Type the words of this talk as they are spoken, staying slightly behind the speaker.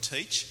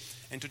teach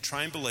and to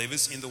train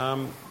believers in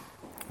the...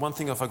 One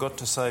thing I forgot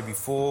to say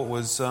before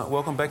was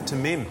welcome back to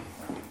Mim.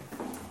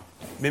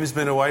 Mim's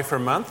been away for a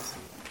month.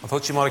 I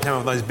thought she might have come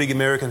up with those big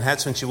American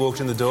hats when she walked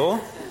in the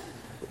door.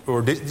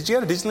 Or did you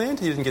go to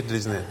Disneyland? You didn't get to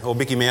Disneyland. Or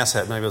Mickey Mouse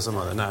hat maybe or something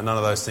like that. No, none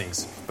of those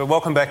things. But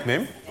welcome back,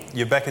 Mim.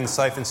 You're back in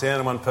safe and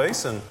sound in one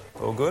piece and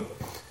all good.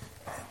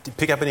 Did you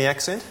pick up any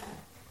accent?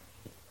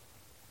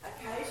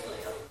 Occasionally.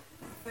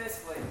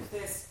 First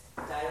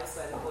day or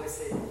so, the boy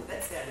said, well,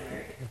 that sounded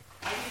American.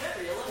 You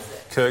don't realise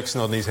it. Kirk's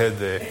nodding his head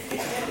there.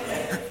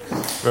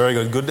 Very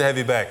good. Good to have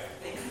you back.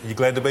 Are you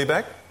glad to be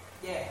back?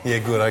 Yeah. Yeah,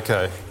 good.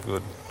 Okay.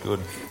 Good.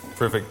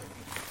 Perfect.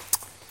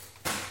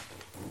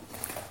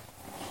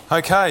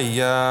 Okay,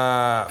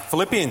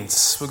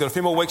 Philippians. We've got a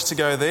few more weeks to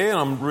go there, and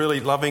I'm really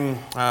loving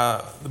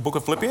the book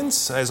of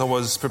Philippians. As I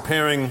was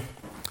preparing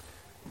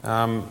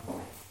 10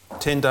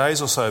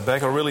 days or so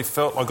back, I really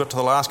felt I got to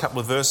the last couple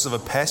of verses of a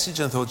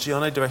passage and thought, gee,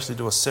 I need to actually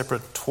do a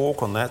separate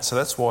talk on that. So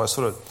that's why I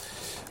sort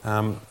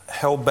of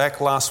held back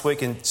last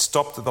week and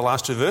stopped at the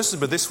last two verses.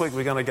 But this week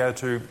we're going to go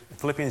to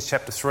Philippians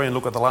chapter 3 and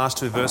look at the last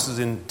two verses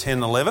in 10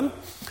 and 11.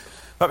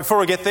 But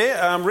before I get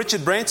there,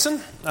 Richard Branson,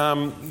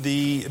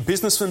 the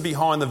businessman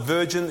behind the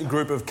Virgin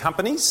Group of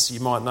companies. You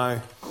might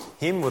know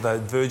him with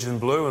Virgin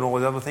Blue and all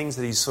the other things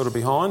that he's sort of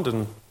behind,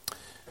 and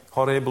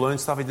hot air balloon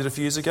stuff he did a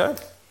few years ago.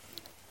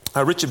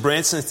 Richard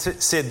Branson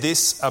said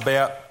this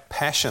about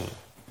passion.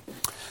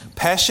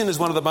 Passion is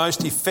one of the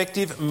most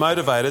effective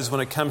motivators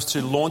when it comes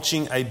to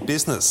launching a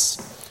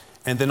business,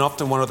 and then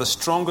often one of the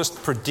strongest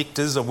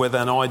predictors of whether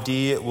an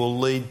idea will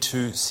lead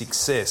to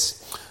success.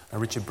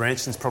 Richard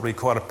Branson's probably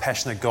quite a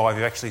passionate guy if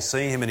you actually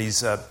see him in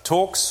his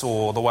talks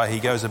or the way he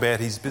goes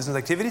about his business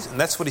activities. And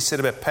that's what he said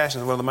about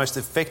passion, one of the most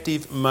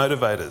effective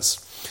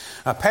motivators.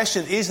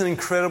 Passion is an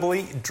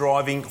incredibly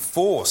driving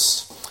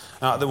force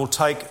that will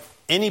take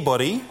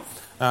anybody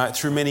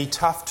through many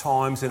tough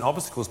times and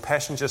obstacles.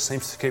 Passion just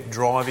seems to keep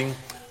driving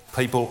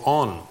people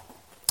on.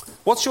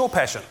 What's your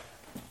passion?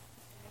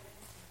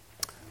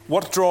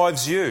 What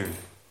drives you?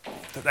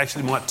 That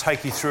actually might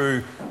take you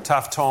through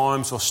tough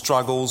times or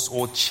struggles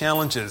or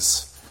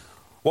challenges.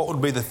 What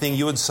would be the thing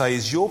you would say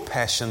is your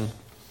passion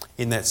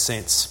in that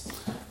sense?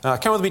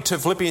 Come with me to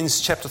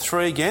Philippians chapter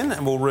 3 again,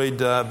 and we'll read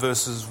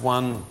verses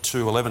 1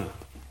 to 11.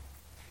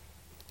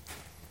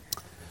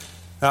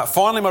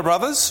 Finally, my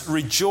brothers,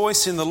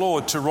 rejoice in the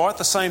Lord. To write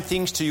the same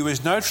things to you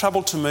is no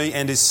trouble to me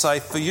and is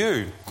safe for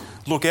you.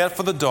 Look out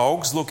for the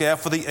dogs, look out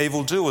for the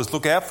evildoers,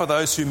 look out for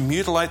those who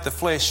mutilate the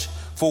flesh.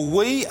 For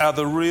we are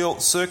the real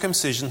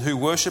circumcision who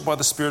worship by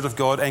the Spirit of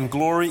God and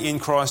glory in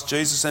Christ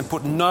Jesus and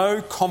put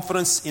no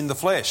confidence in the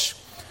flesh.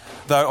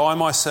 Though I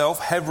myself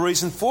have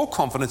reason for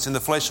confidence in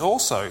the flesh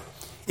also.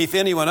 If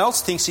anyone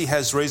else thinks he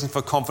has reason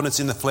for confidence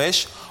in the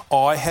flesh,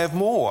 I have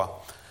more.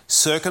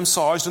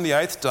 Circumcised on the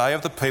 8th day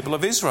of the people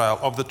of Israel,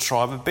 of the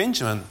tribe of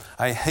Benjamin,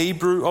 a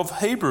Hebrew of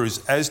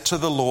Hebrews, as to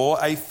the law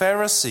a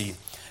Pharisee,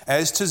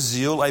 as to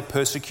zeal a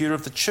persecutor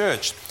of the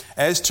church,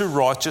 as to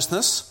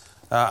righteousness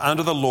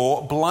under the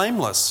law,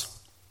 blameless.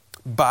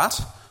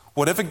 But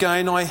whatever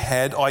gain I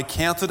had, I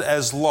counted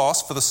as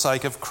loss for the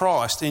sake of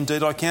Christ.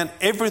 Indeed, I count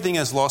everything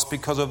as loss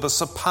because of the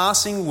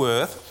surpassing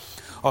worth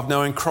of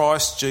knowing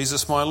Christ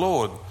Jesus my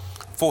Lord.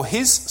 For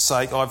his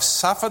sake I've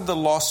suffered the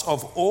loss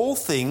of all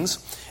things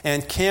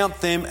and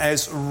count them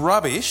as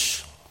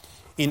rubbish,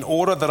 in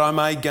order that I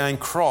may gain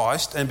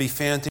Christ and be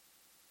found in him,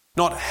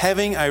 not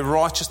having a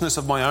righteousness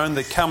of my own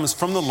that comes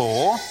from the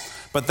law,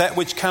 but that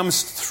which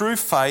comes through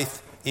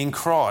faith in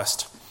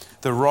Christ,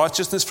 the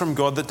righteousness from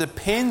God that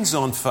depends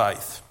on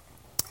faith.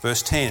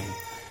 Verse 10,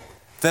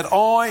 that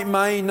I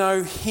may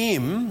know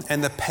him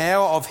and the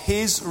power of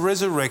his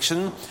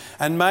resurrection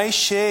and may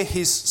share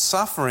his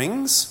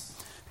sufferings,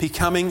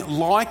 becoming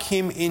like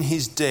him in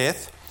his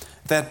death,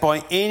 that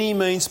by any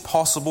means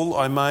possible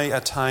I may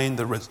attain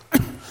the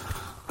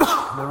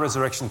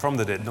resurrection from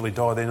the dead. Nearly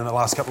died then in the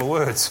last couple of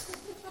words.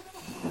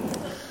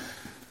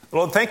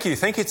 Lord, thank you.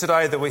 Thank you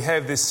today that we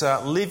have this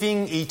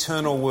living,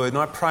 eternal word. And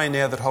I pray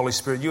now that, Holy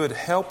Spirit, you would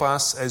help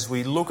us as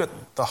we look at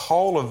the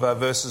whole of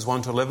verses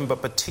 1 to 11,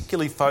 but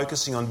particularly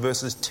focusing on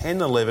verses 10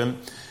 and 11,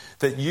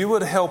 that you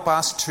would help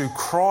us to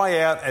cry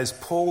out, as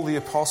Paul the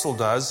Apostle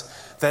does,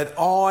 that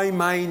I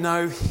may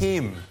know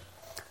him.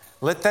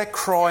 Let that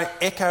cry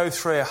echo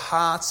through our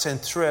hearts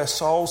and through our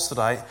souls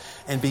today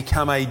and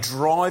become a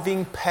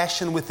driving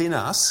passion within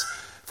us,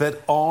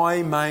 that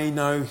I may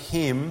know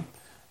him,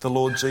 the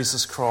Lord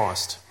Jesus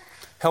Christ.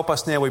 Help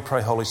us now, we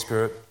pray, Holy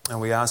Spirit, and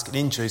we ask it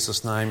in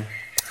Jesus' name.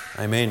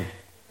 Amen.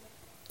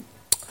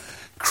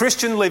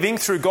 Christian living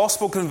through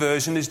gospel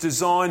conversion is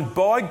designed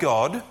by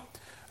God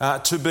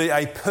to be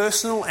a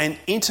personal and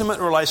intimate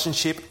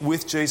relationship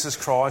with Jesus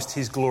Christ,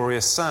 his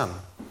glorious Son.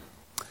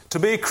 To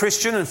be a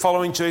Christian and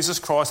following Jesus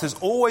Christ is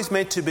always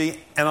meant to be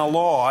an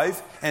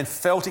alive and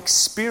felt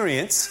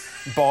experience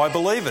by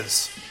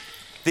believers.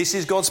 This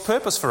is God's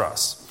purpose for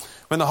us.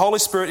 When the Holy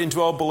Spirit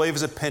indwelled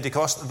believers at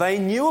Pentecost, they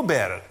knew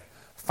about it.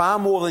 Far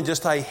more than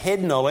just a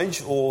head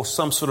knowledge or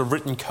some sort of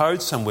written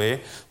code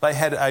somewhere, they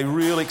had a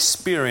real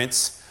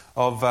experience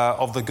of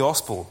the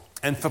gospel.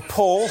 And for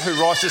Paul, who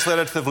writes this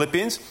letter to the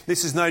Philippians,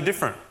 this is no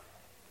different.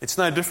 It's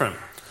no different.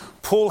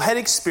 Paul had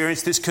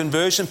experienced this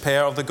conversion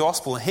power of the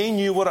gospel. He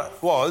knew what it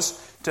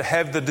was to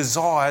have the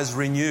desires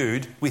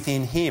renewed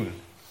within him.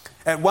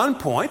 At one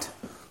point,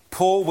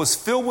 Paul was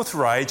filled with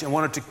rage and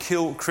wanted to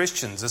kill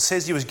Christians. It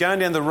says he was going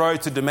down the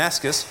road to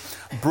Damascus,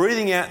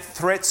 breathing out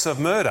threats of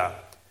murder.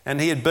 And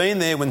he had been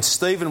there when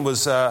Stephen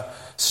was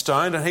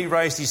stoned, and he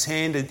raised his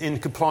hand in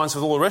compliance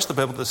with all the rest of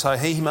the people to say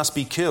he must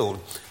be killed.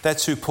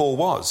 That's who Paul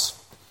was.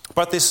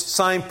 But this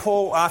same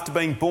Paul, after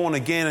being born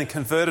again and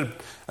converted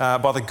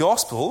by the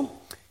gospel,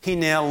 he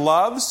now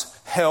loves,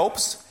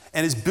 helps,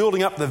 and is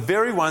building up the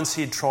very ones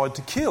he had tried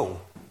to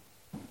kill.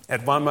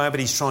 At one moment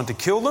he's trying to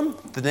kill them,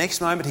 the next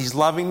moment he's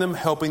loving them,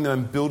 helping them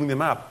and building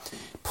them up.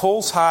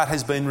 Paul's heart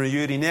has been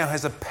renewed. He now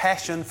has a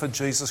passion for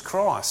Jesus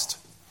Christ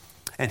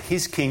and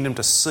his kingdom,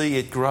 to see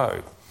it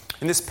grow.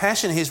 And this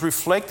passion is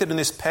reflected in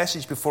this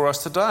passage before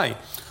us today.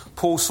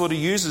 Paul sort of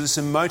uses this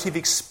emotive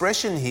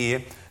expression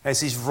here as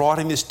he's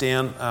writing this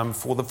down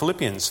for the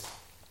Philippians,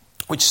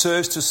 which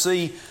serves to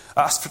see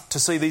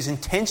these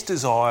intense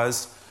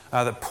desires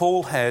that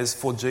Paul has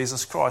for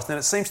Jesus Christ. And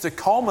it seems to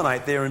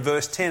culminate there in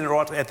verse 10,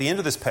 right at the end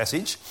of this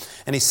passage.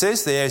 And he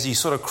says there, as he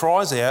sort of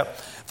cries out,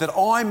 that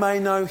I may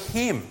know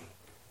him.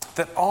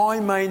 That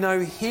I may know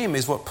him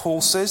is what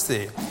Paul says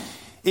there.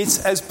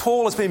 It's as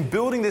Paul has been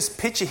building this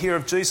picture here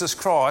of Jesus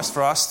Christ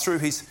for us through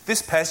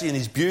this passage and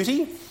his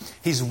beauty,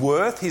 his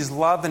worth, his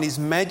love and his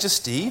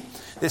majesty.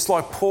 It's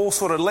like Paul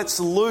sort of lets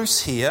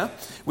loose here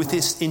with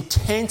this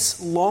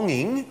intense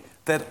longing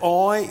that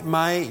I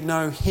may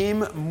know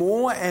him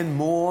more and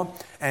more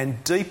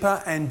and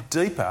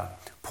deeper.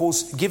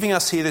 Paul's giving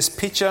us here this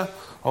picture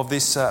of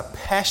this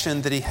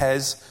passion that he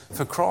has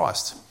for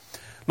Christ.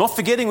 Not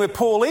forgetting where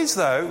Paul is,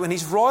 though, when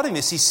he's writing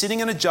this. He's sitting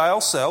in a jail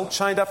cell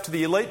chained up to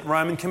the elite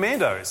Roman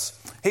commandos.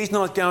 He's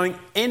not going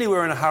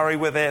anywhere in a hurry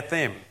without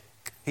them.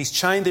 He's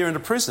chained there in a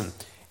prison.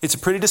 It's a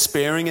pretty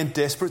despairing and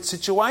desperate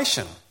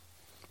situation.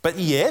 But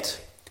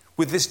yet,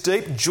 with this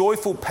deep,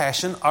 joyful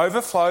passion,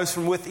 overflows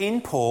from within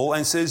Paul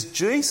and says,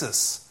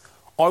 Jesus,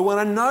 I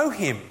want to know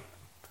him.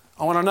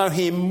 I want to know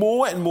him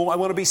more and more. I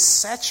want to be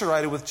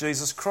saturated with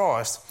Jesus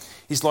Christ.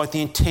 Is like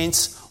the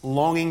intense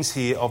longings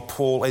here of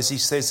Paul as he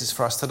says this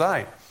for us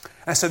today.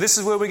 And so this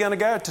is where we're going to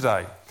go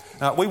today.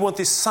 We want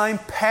this same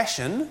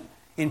passion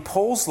in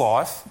Paul's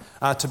life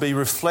to be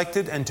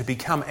reflected and to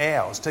become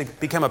ours, to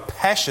become a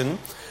passion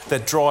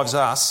that drives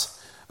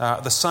us.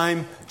 The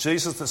same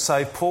Jesus that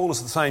saved Paul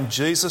is the same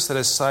Jesus that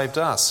has saved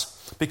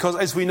us. Because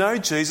as we know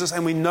Jesus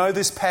and we know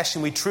this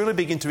passion, we truly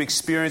begin to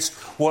experience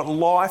what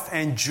life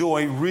and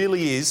joy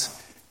really is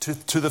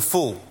to the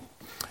full.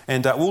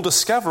 And we'll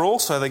discover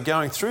also that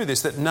going through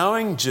this, that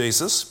knowing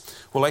Jesus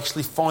will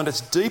actually find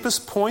its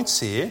deepest points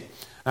here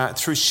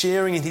through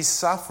sharing in his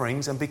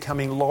sufferings and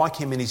becoming like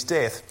him in his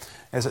death,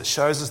 as it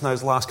shows us in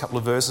those last couple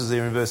of verses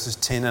there in verses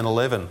 10 and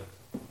 11.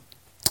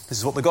 This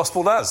is what the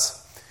gospel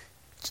does.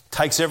 It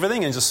takes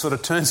everything and just sort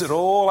of turns it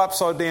all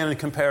upside down in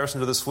comparison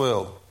to this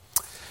world.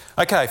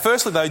 Okay,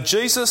 firstly though,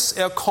 Jesus,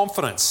 our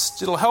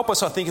confidence. It'll help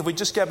us, I think, if we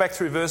just go back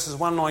through verses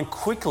 1 and 9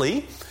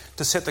 quickly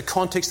to set the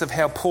context of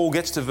how Paul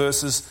gets to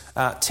verses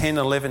 10 and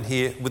 11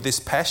 here with this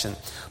passion.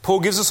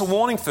 Paul gives us a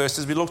warning first,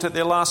 as we looked at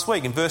there last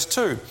week in verse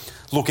 2.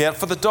 Look out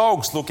for the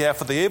dogs, look out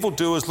for the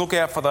evildoers, look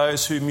out for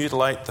those who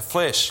mutilate the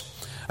flesh.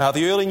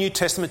 The early New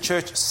Testament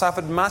church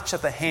suffered much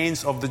at the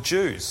hands of the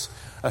Jews,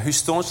 who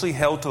staunchly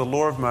held to the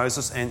law of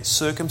Moses and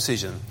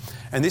circumcision.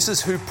 And this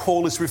is who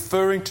Paul is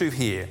referring to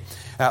here.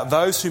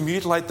 Those who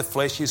mutilate the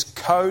flesh is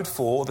code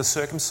for the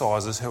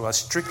circumcisers who are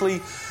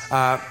strictly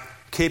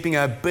keeping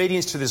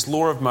obedience to this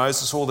law of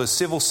Moses, all the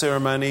civil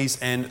ceremonies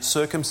and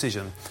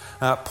circumcision.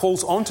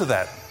 Paul's onto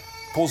that.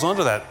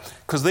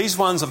 Because these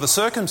ones of the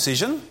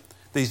circumcision,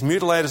 these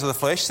mutilators of the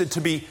flesh, said to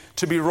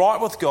be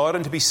right with God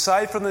and to be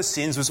saved from their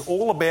sins was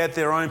all about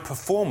their own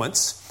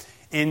performance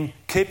in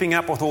keeping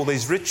up with all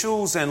these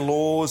rituals and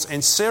laws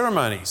and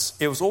ceremonies.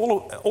 It was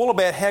all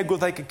about how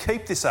good they could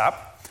keep this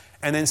up,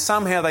 and then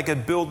somehow they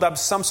could build up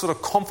some sort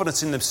of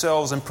confidence in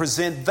themselves and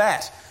present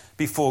that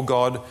before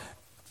God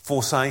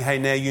for saying, hey,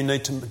 now you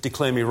need to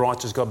declare me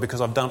righteous, God,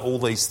 because I've done all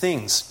these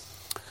things.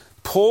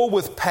 Paul,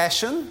 with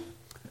passion,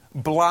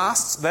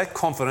 blasts that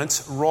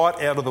confidence right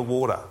out of the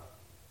water.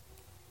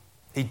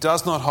 He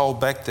does not hold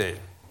back there.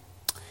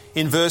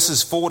 In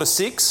verses 4 to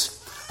 6,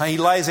 he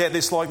lays out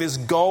this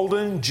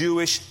golden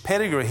Jewish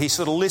pedigree. He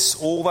sort of lists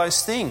all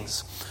those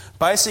things.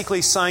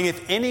 Basically saying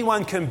if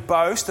anyone can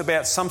boast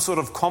about some sort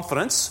of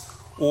confidence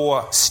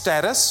or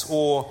status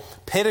or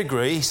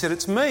pedigree, he said,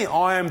 it's me.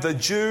 I am the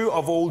Jew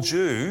of all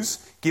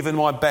Jews, given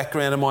my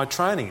background and my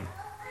training.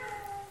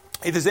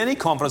 If there's any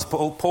confidence,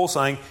 Paul's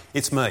saying,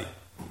 it's me.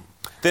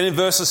 Then in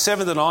verses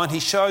 7 to 9, he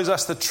shows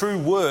us the true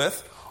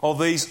worth of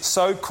these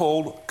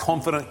so-called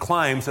confident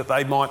claims that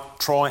they might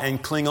try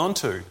and cling on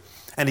to.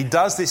 And he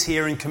does this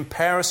here in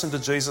comparison to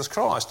Jesus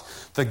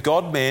Christ, the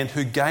God-man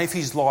who gave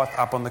his life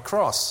up on the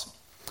cross.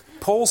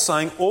 Paul's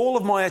saying all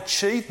of my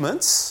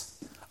achievements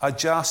are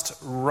just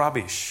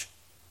rubbish.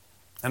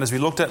 And as we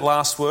looked at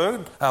last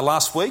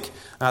week,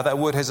 that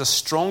word has a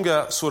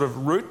stronger sort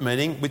of root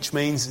meaning, which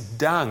means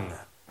dung.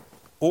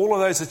 All of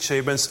those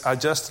achievements are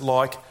just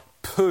like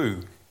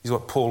poo, is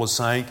what Paul is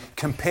saying,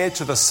 compared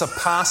to the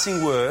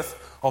surpassing worth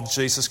of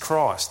Jesus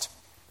Christ.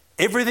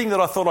 Everything that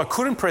I thought I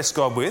could impress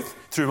God with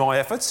through my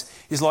efforts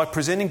is like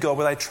presenting God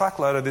with a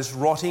truckload of this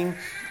rotting,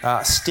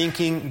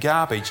 stinking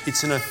garbage.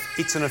 It's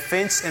an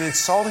offence and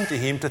insulting to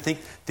him to think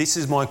this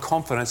is my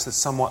confidence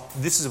that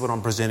this is what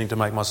I'm presenting to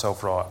make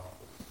myself right.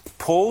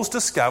 Paul's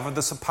discovered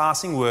the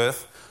surpassing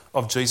worth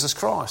of Jesus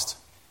Christ.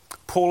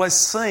 Paul has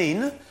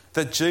seen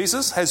that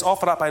Jesus has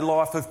offered up a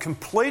life of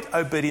complete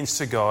obedience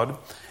to God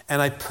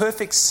and a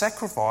perfect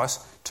sacrifice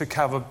to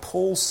cover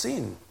Paul's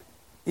sin.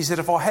 He said,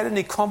 if I had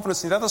any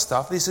confidence in the other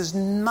stuff, this is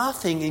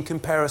nothing in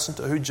comparison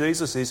to who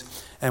Jesus is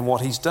and what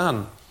he's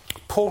done.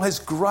 Paul has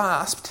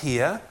grasped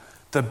here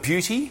the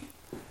beauty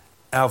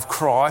of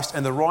Christ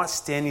and the right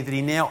standing that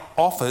he now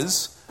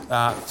offers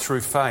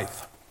through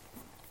faith.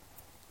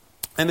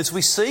 And as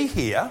we see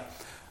here,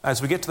 as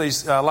we get to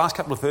these last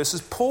couple of verses,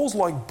 Paul's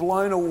like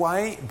blown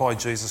away by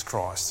Jesus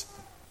Christ.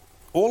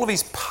 All of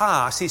his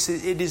past, he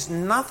says, it is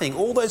nothing.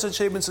 All those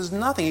achievements is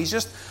nothing. He's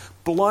just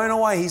blown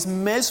away. He's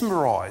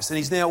mesmerised, and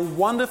he's now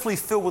wonderfully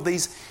filled with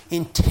these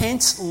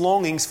intense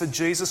longings for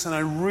Jesus in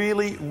a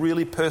really,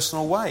 really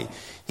personal way.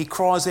 He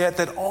cries out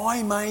that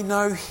I may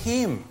know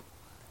him,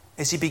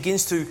 as he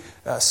begins to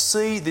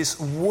see this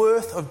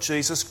worth of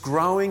Jesus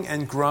growing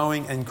and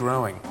growing and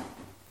growing.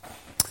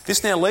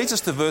 This now leads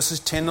us to verses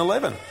 10 and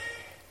 11.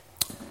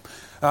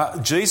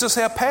 Jesus,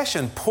 our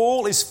passion.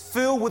 Paul is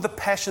filled with a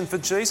passion for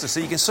Jesus. So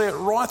you can see it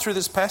right through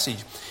this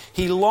passage.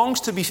 He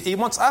wants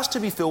us to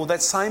be filled with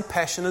that same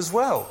passion as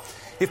well.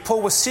 If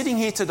Paul was sitting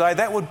here today,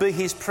 that would be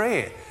his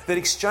prayer, that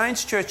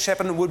Exchange Church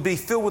Chapel would be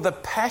filled with a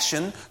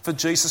passion for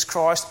Jesus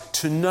Christ,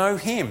 to know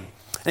him.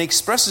 And he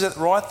expresses it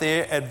right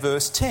there at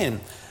verse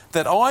 10,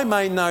 that I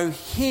may know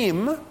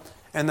him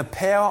and the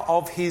power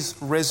of his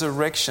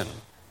resurrection.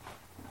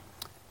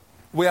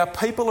 We are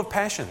people of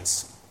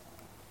passions.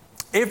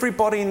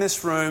 Everybody in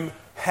this room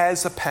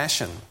has a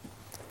passion.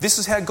 This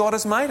is how God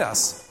has made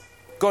us.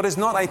 God is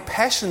not a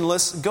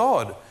passionless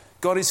God.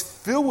 God is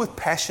filled with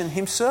passion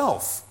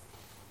himself.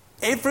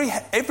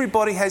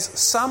 Everybody has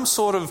some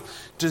sort of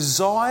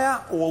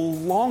desire or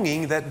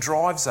longing that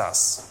drives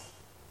us.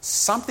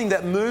 Something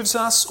that moves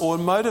us or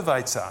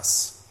motivates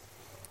us.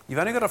 You've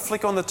only got to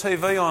flick on the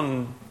TV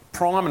on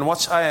Prime and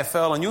watch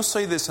AFL and you'll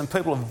see there's some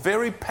people who are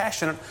very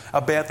passionate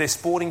about their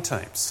sporting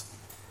teams.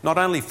 Not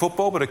only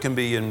football, but it can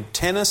be in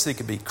tennis, it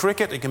can be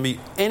cricket, it can be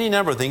any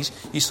number of things.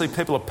 You see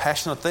people are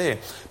passionate there.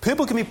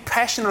 People can be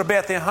passionate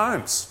about their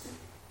homes.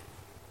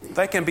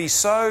 They can be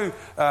so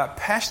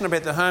passionate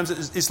about their homes,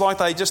 it's like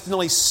they just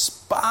nearly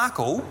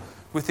sparkle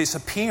with this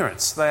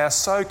appearance. They are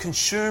so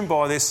consumed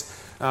by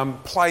this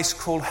place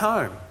called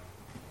home.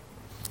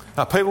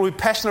 People will be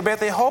passionate about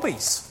their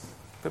hobbies.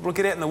 People will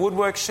get out in the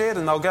woodwork shed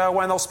and they'll go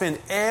away and they'll spend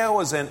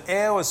hours and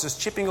hours just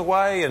chipping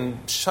away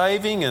and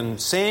shaving and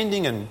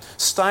sanding and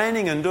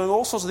staining and doing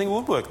all sorts of things with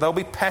woodwork. They'll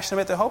be passionate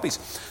about their hobbies.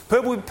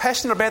 People will be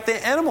passionate about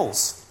their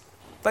animals.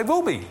 They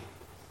will be.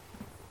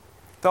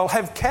 They'll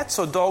have cats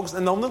or dogs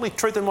and they'll literally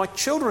treat them like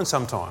children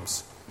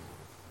sometimes.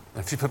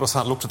 And a few people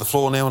start to look to the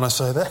floor now when I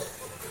say that.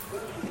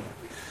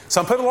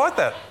 Some people are like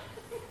that.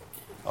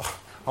 Oh,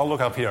 I'll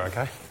look up here,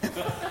 okay?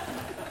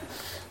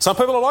 Some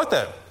people are like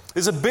that.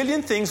 There's a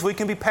billion things we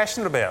can be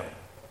passionate about.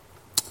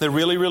 There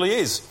really, really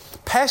is.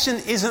 Passion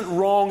isn't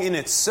wrong in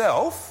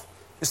itself.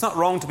 It's not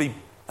wrong to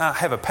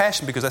have a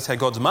passion because that's how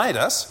God's made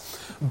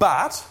us.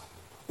 But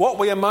what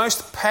we are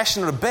most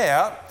passionate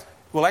about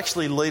will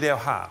actually lead our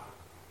heart.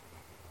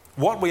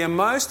 What we are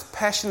most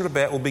passionate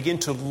about will begin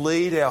to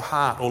lead our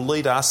heart or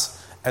lead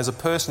us as a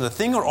person. The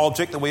thing or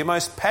object that we are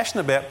most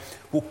passionate about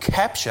will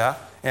capture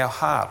our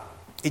heart.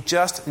 It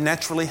just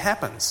naturally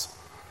happens.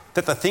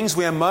 That the things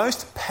we are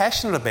most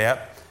passionate about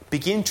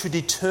begin to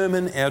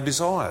determine our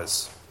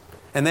desires.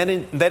 And that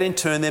in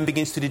turn then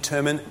begins to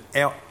determine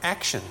our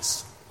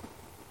actions.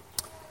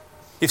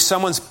 If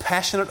someone's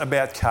passionate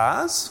about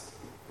cars,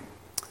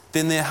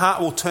 then their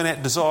heart will turn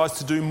out desires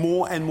to do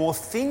more and more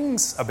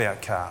things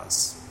about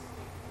cars.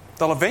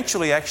 They'll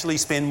eventually actually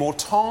spend more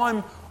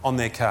time on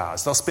their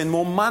cars. They'll spend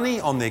more money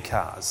on their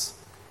cars.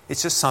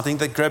 It's just something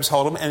that grabs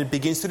hold of them and it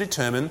begins to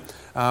determine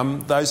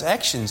those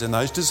actions and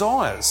those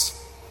desires.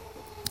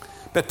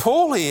 But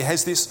Paul here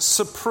has this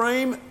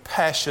supreme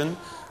passion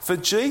for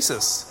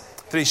Jesus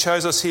that he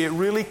shows us here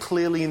really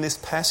clearly in this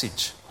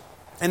passage.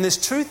 And there's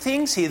two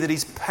things here that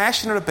he's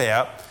passionate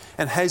about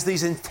and has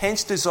these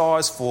intense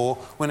desires for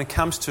when it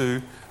comes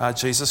to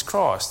Jesus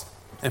Christ.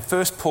 And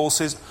first Paul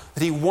says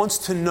that he wants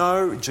to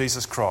know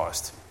Jesus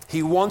Christ.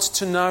 He wants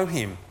to know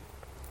him.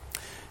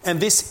 And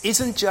this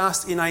isn't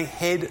just in a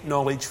head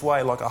knowledge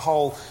way, like a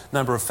whole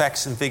number of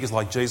facts and figures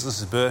like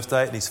Jesus'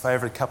 birthday and his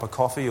favourite cup of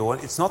coffee.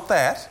 It's not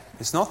that.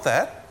 It's not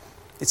that.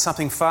 It's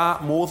something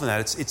far more than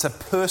that. It's a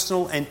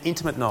personal and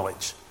intimate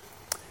knowledge.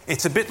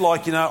 It's a bit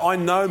like, I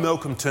know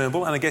Malcolm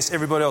Turnbull, and I guess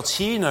everybody else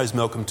here knows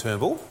Malcolm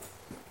Turnbull.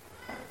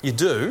 You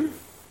do,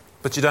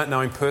 but you don't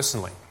know him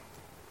personally.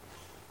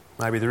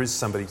 Maybe there is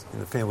somebody in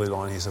the family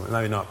line here somewhere.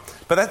 Maybe not.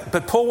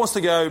 But Paul wants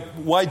to go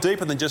way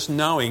deeper than just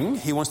knowing.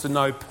 He wants to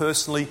know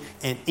personally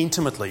and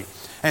intimately.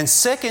 And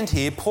second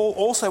here, Paul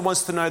also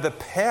wants to know the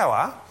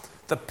power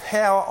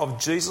of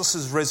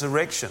Jesus'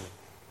 resurrection,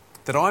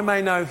 that I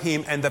may know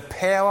him and the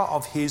power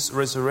of his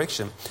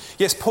resurrection.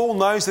 Yes, Paul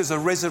knows there's a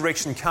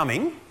resurrection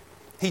coming.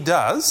 He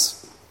does.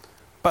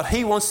 But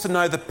he wants to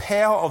know the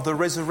power of the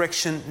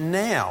resurrection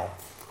now.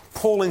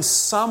 Paul in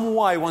some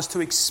way wants to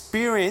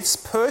experience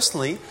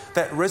personally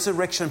that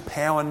resurrection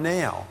power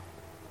now.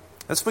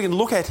 That's what we can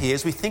look at here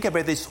as we think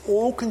about this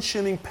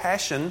all-consuming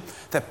passion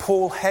that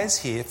Paul has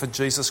here for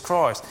Jesus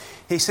Christ.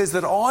 He says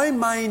that I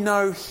may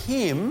know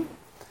him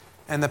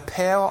and the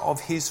power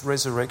of his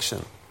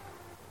resurrection.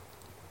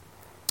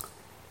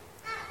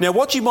 Now,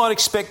 what you might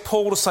expect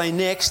Paul to say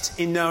next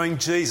in knowing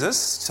Jesus,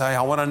 say,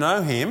 I want to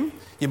know him.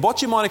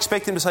 What you might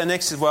expect him to say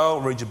next is, well,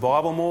 read your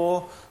Bible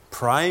more,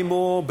 pray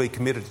more, be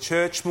committed to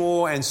church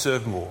more, and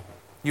serve more.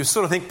 You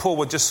sort of think Paul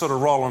would just sort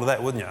of roll onto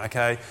that, wouldn't you?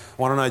 Okay,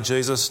 want to know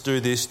Jesus,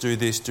 do this, do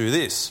this, do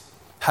this.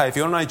 Hey, if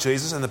you want to know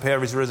Jesus and the power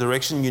of his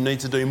resurrection, you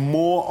need to do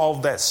more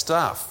of that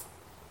stuff.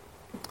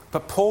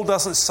 But Paul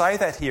doesn't say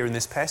that here in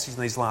this passage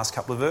in these last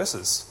couple of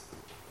verses,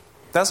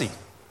 does he?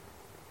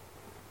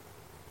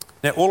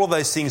 Now, all of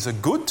those things are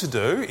good to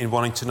do in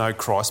wanting to know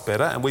Christ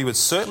better, and we would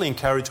certainly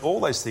encourage all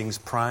those things,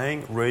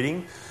 praying,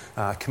 reading,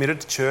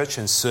 committed to church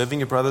and serving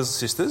your brothers and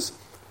sisters.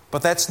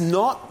 But that's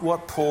not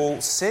what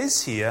Paul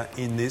says here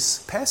in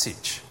this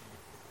passage.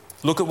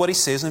 Look at what he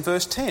says in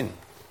verse 10.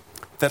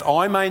 That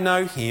I may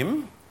know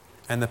him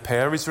and the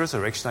power of his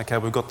resurrection. Okay,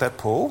 we've got that,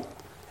 Paul.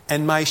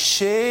 And may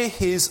share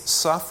his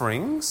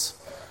sufferings,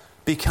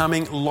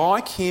 becoming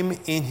like him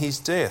in his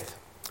death.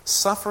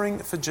 Suffering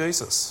for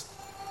Jesus.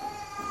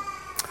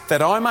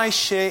 That I may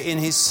share in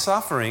his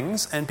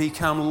sufferings and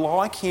become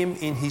like him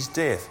in his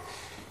death.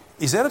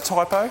 Is that a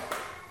typo?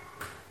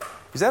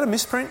 Is that a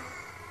misprint?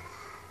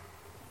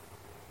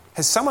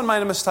 Has someone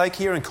made a mistake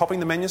here in copying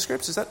the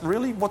manuscripts? Is that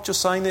really what you're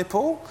saying there,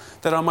 Paul?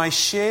 That I may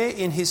share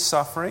in his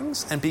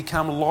sufferings and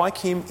become like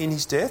him in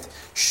his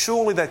death?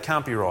 Surely that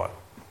can't be right.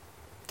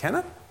 Can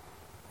it?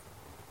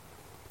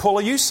 Paul,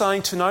 are you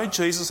saying to know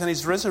Jesus and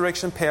his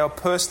resurrection power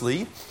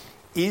personally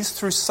is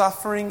through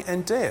suffering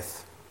and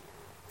death?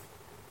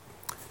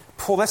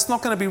 Paul, that's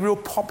not going to be real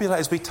popular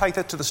as we take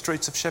that to the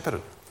streets of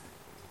Shepparton.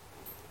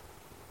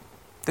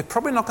 They're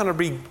probably not going to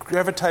be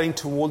gravitating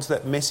towards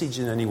that message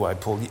in any way,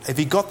 Paul. Have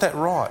you got that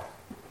right?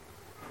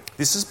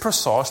 This is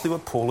precisely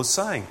what Paul is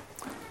saying.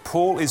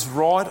 Paul is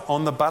right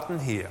on the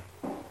button here.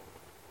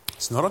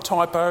 It's not a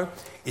typo.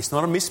 It's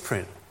not a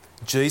misprint.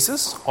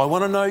 Jesus, I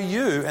want to know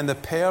you and the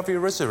power of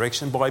your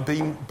resurrection by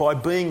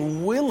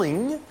being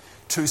willing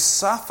to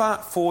suffer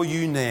for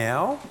you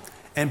now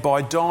and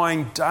by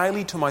dying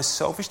daily to my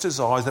selfish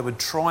desires that would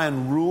try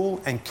and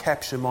rule and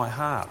capture my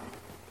heart.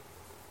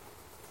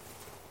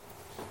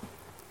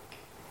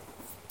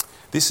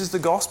 This is the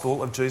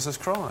gospel of Jesus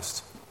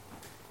Christ.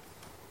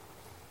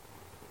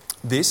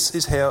 This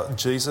is how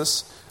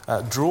Jesus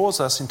draws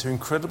us into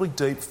incredibly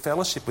deep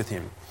fellowship with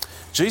him.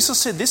 Jesus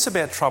said this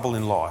about trouble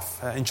in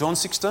life in John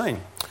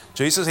 16.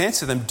 Jesus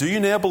answered them, do you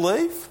now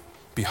believe?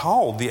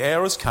 Behold, the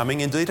hour is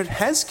coming, indeed it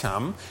has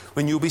come,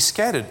 when you will be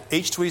scattered,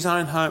 each to his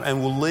own home,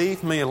 and will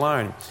leave me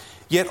alone.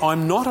 Yet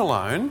I'm not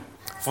alone,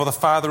 for the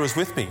Father is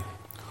with me.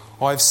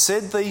 I have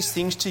said these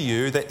things to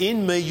you, that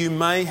in me you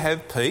may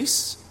have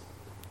peace.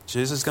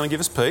 Jesus is going to give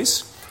us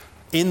peace.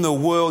 In the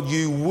world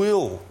you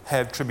will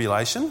have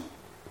tribulation,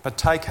 but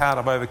take heart,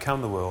 I've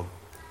overcome the world.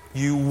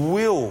 You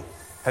will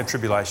have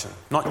tribulation.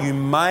 Not you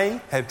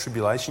may have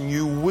tribulation,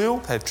 you will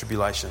have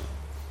tribulation.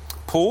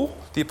 Paul,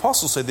 the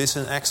apostle, said this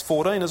in Acts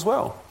 14 as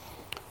well.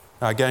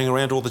 Going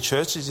around all the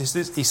churches,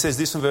 he says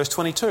this in verse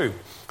 22.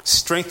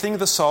 Strengthening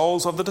the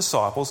souls of the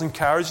disciples,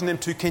 encouraging them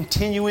to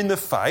continue in the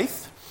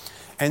faith,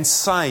 and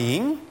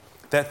saying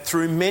that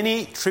through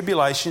many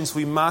tribulations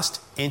we must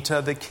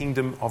enter the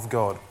kingdom of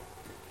God.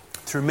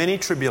 Through many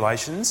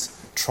tribulations,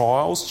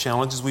 trials,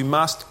 challenges, we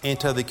must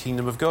enter the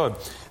kingdom of God.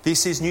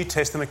 This is New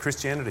Testament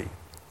Christianity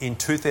in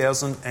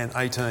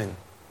 2018.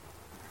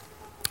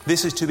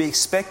 This is to be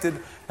expected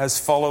as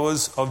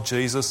followers of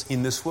Jesus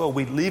in this world.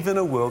 We live in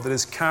a world that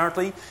is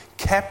currently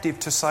captive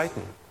to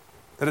Satan,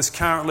 that is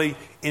currently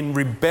in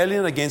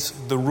rebellion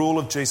against the rule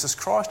of Jesus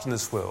Christ in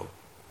this world.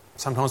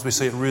 Sometimes we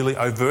see it really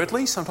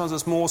overtly, sometimes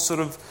it's more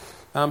sort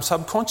of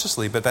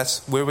subconsciously, but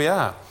that's where we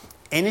are.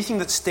 Anything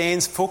that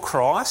stands for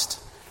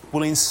Christ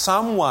will in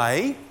some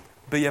way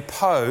be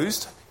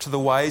opposed to the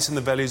ways and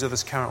the values of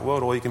this current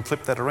world, or you can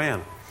flip that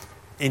around.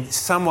 In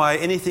some way,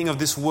 anything of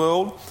this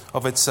world,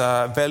 of its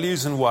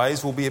values and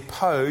ways, will be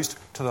opposed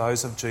to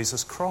those of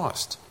Jesus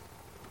Christ.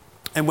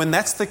 And when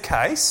that's the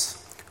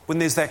case, when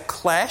there's that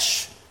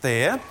clash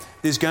there,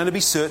 there's going to be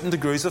certain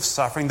degrees of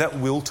suffering that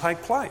will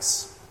take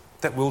place.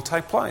 That will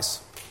take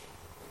place.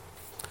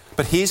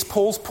 But here's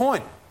Paul's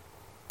point.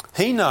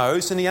 He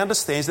knows and he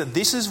understands that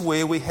this is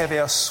where we have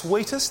our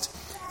sweetest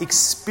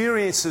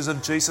experiences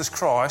of Jesus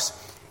Christ,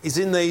 is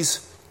in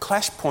these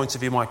clash points,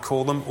 if you might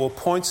call them, or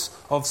points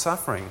of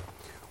suffering.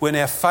 when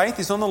our faith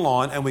is on the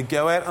line and we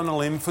go out on a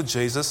limb for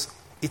Jesus,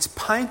 it's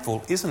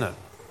painful, isn't it?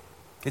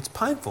 It's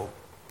painful.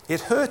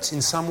 It hurts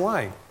in some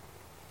way.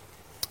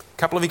 A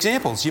couple of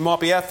examples. You might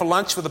be out for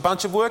lunch with a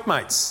bunch of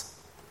workmates.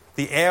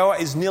 The hour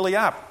is nearly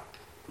up,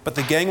 but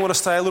the gang want to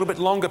stay a little bit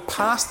longer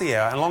past the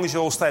hour. And as long as you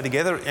all stay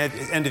together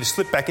and if you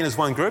slip back in as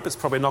one group, it's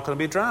probably not going to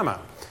be a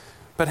drama.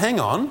 But hang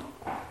on.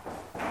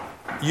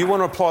 You want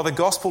to apply the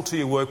gospel to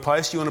your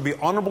workplace. You want to be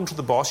honourable to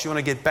the boss. You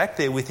want to get back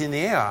there within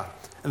the hour.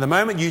 And the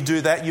moment you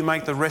do that, you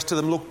make the rest of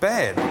them look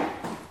bad.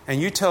 And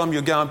you tell them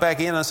you're going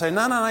back in and say,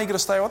 no, you've got to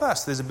stay with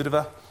us. There's a bit of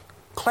a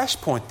clash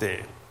point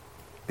there.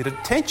 Bit of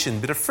tension,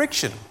 bit of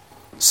friction.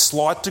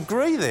 Slight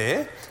degree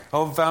there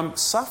of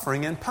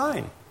suffering and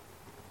pain.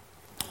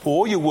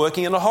 Or you're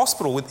working in a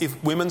hospital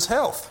with women's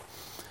health.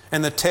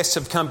 And the tests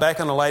have come back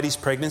on a lady's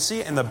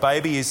pregnancy and the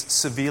baby is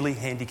severely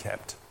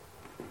handicapped.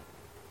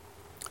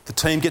 The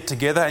team get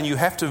together and you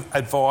have to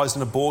advise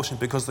an abortion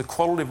because the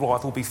quality of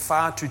life will be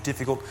far too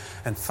difficult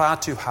and far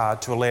too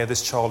hard to allow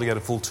this child to go to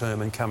full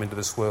term and come into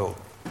this world.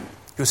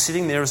 You're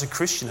sitting there as a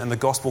Christian and the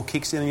gospel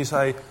kicks in and you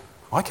say,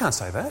 I can't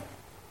say that.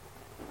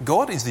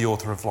 God is the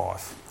author of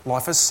life.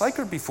 Life is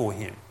sacred before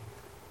him.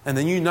 And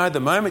then you know the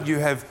moment you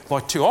have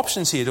like two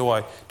options here. Do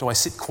I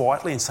sit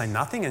quietly and say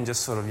nothing and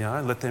just sort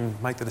of, let them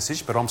make the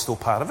decision, but I'm still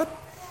part of it?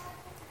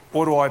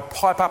 Or do I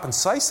pipe up and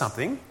say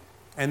something?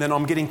 And then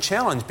I'm getting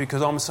challenged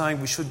because I'm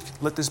saying we should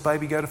let this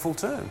baby go to full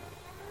term.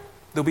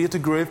 There'll be a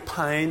degree of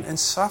pain and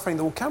suffering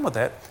that will come with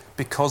that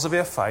because of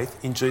our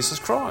faith in Jesus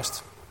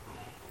Christ.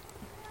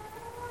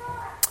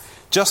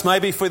 Just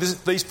maybe for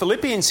these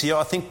Philippians here,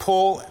 I think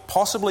Paul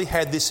possibly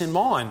had this in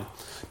mind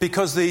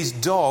because these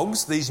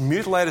dogs, these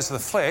mutilators of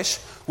the flesh,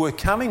 were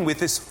coming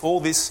with all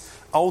this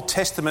Old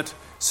Testament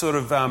sort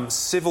of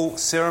civil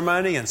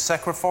ceremony and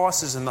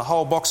sacrifices and the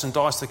whole box and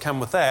dice that come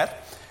with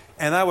that.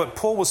 And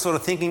Paul was sort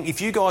of thinking,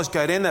 if you guys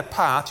go down that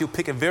path, you'll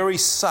pick a very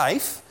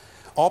safe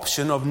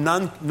option of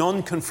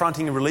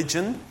non-confronting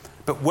religion,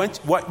 but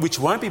which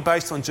won't be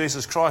based on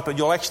Jesus Christ, but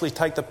you'll actually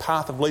take the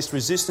path of least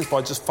resistance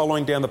by just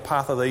following down the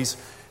path of these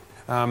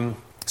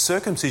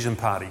circumcision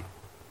party.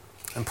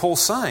 And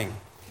Paul's saying,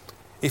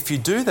 if you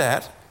do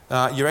that,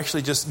 you're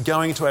actually just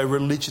going into a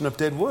religion of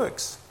dead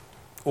works.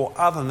 Or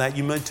other than that,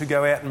 you need to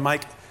go out and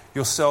make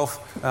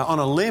yourself on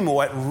a limb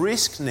or at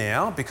risk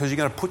now because you're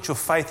going to put your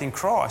faith in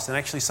Christ and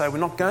actually say we're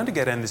not going to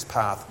go down this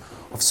path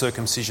of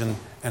circumcision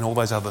and all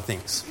those other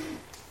things.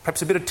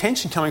 Perhaps a bit of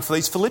tension coming for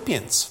these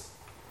Philippians.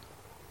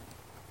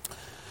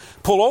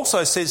 Paul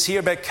also says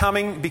here about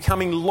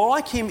becoming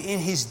like him in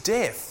his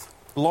death.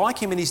 Like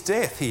him in his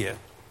death here.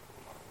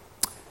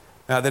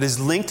 That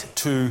is linked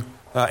to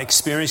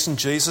experiencing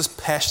Jesus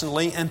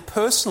passionately and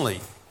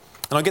personally.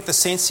 And I get the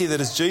sense here that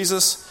as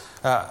Jesus...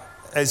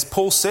 as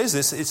Paul says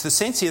this, it's the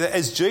sense here that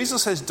as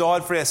Jesus has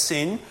died for our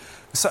sin,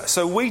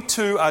 so we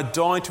too are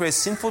dying to our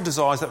sinful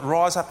desires that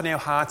rise up in our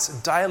hearts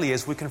daily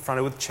as we're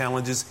confronted with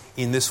challenges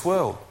in this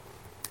world.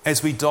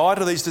 As we die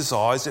to these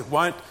desires, it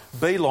won't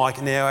be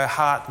like now our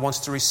heart wants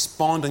to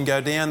respond and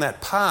go down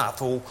that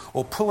path or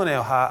pull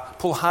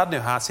hard in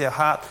our hearts.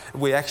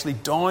 We're actually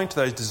dying to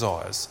those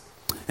desires.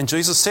 And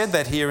Jesus said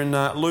that here in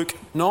Luke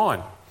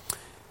 9.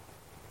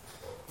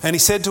 And he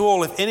said to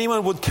all, if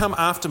anyone would come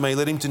after me,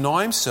 let him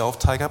deny himself,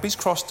 take up his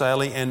cross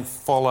daily and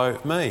follow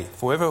me.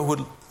 For whoever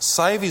would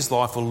save his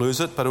life will lose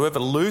it, but whoever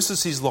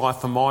loses his life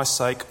for my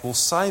sake will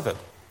save it.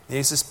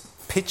 There's this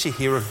picture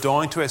here of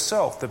dying to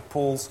ourselves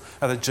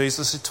that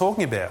Jesus is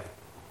talking about.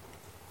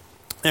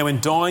 Now, in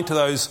dying to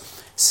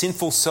those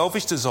sinful,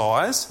 selfish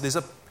desires, there's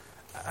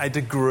a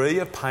degree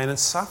of pain and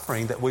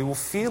suffering that we will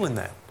feel in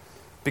that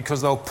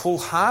because they'll pull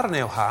hard on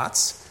our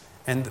hearts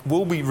and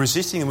we'll be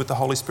resisting them with the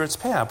Holy Spirit's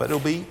power, but it'll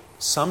be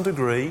some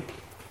degree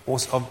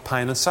of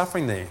pain and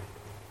suffering there.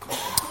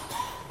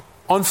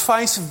 On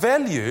face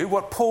value,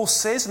 what Paul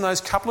says in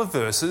those couple of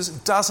verses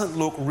doesn't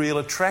look real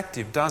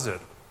attractive, does it?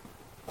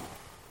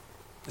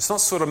 It's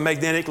not sort of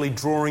magnetically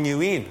drawing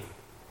you in.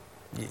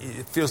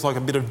 It feels like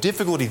a bit of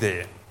difficulty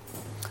there.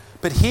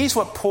 But here's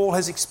what Paul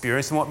has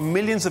experienced and what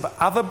millions of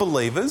other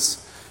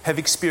believers have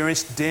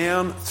experienced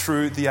down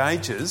through the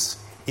ages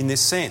in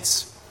this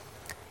sense.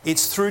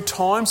 It's through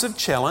times of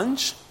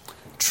challenge,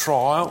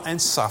 trial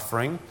and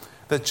suffering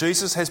that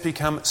Jesus has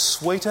become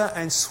sweeter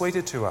and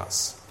sweeter to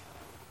us.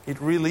 It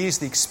really is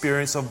the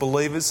experience of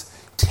believers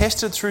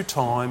tested through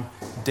time,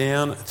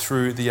 down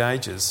through the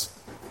ages.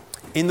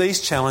 In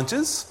these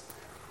challenges,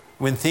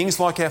 when things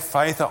like our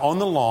faith are on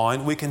the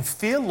line, we can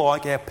feel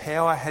like our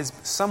power has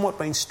somewhat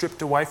been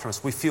stripped away from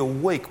us. We feel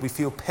weak, we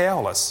feel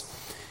powerless.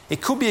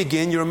 It could be,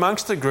 again, you're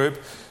amongst a group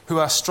who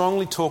are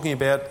strongly talking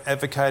about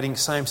advocating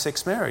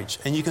same-sex marriage,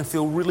 and you can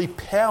feel really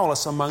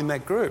powerless among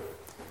that group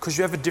because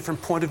you have a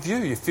different point of view.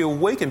 You feel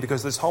weakened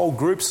because this whole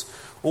group's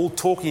all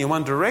talking in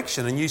one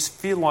direction and you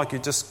feel like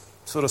you're just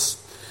sort of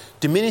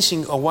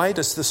diminishing away to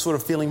this sort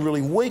of feeling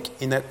really weak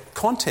in that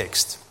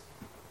context.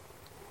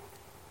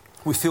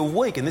 We feel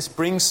weak, and this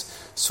brings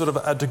sort of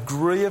a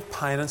degree of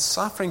pain and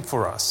suffering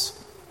for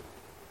us.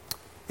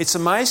 It's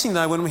amazing,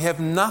 though, when we have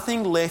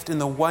nothing left in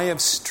the way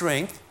of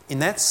strength, in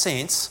that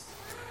sense,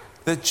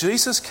 that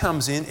Jesus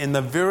comes in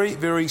the very,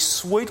 very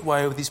sweet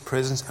way with his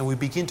presence, and we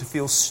begin to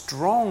feel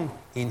strong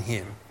in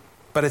him.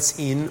 But it's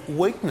in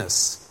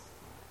weakness.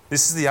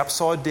 This is the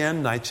upside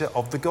down nature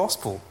of the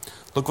gospel.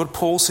 Look what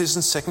Paul says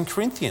in 2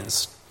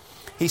 Corinthians.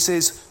 He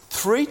says,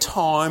 3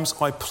 times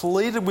I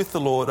pleaded with the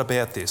Lord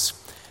about this,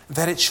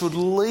 that it should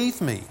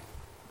leave me.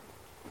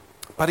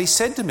 But he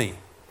said to me,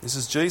 this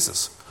is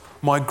Jesus,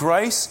 my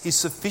grace is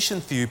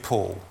sufficient for you,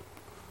 Paul,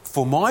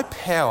 for my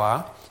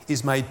power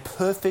is made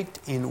perfect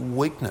in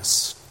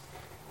weakness.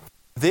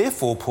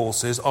 Therefore, Paul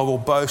says, I will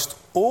boast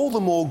all the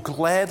more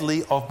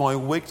gladly of my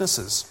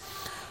weaknesses,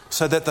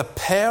 so that the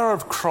power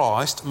of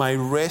Christ may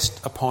rest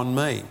upon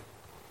me.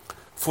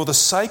 For the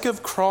sake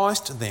of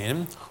Christ,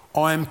 then,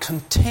 I am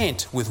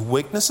content with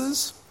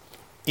weaknesses,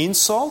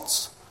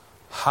 insults,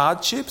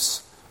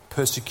 hardships,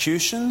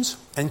 persecutions,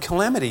 and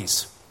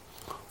calamities.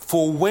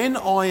 For when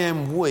I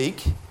am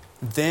weak,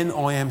 then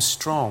I am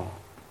strong.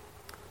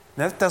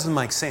 Now that doesn't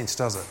make sense,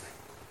 does it?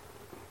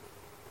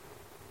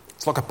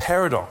 It's like a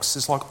paradox.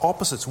 It's like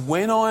opposites.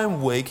 When I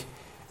am weak,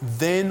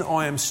 then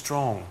I am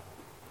strong.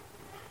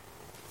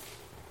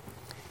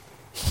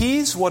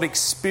 Here's what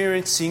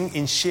experiencing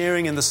in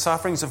sharing in the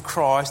sufferings of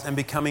Christ and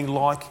becoming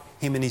like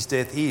him in his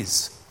death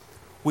is.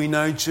 We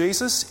know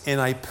Jesus in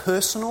a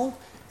personal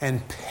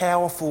and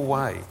powerful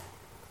way.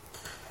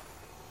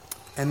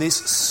 And this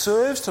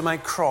serves to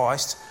make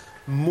Christ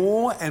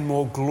more and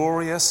more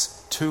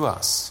glorious to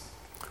us.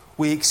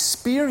 We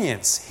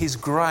experience his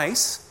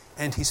grace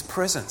and his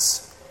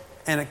presence.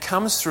 And it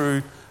comes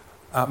through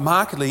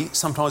markedly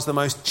sometimes the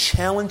most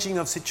challenging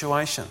of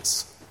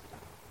situations.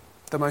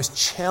 The most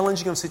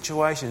challenging of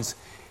situations.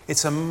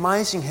 It's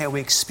amazing how we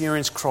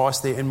experience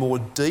Christ there in more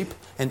deep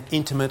and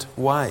intimate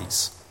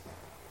ways.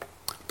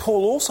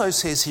 Paul also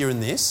says here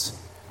in this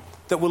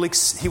that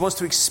he wants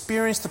to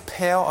experience the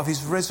power of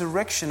his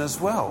resurrection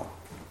as well.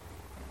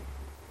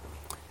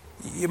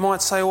 You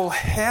might say, well,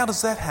 how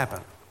does that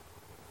happen?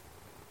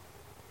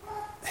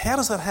 How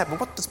does that happen?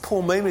 What does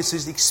Paul mean when he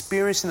says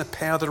experiencing the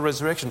power of the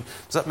resurrection?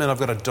 Does that mean I've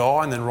got to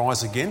die and then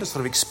rise again to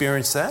sort of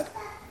experience that?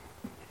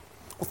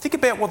 Well, think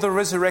about what the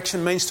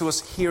resurrection means to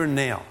us here and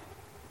now.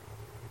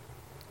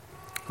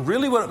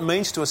 Really what it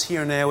means to us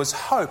here and now is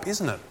hope,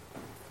 isn't it?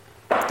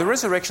 The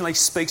resurrection actually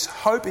speaks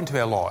hope into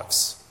our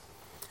lives.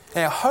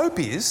 Our hope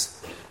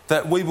is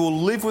that we will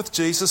live with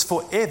Jesus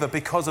forever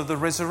because of the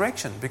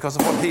resurrection, because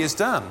of what he has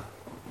done.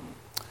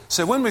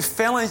 So when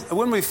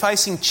we're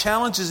facing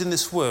challenges in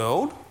this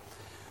world,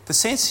 the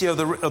sense here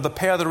of the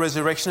power of the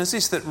resurrection is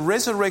this, that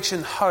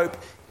resurrection hope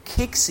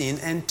kicks in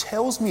and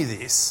tells me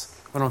this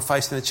when I'm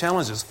facing the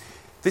challenges.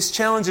 This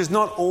challenge is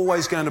not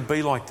always going to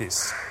be like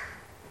this.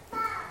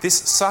 This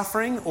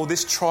suffering or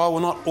this trial will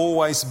not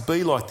always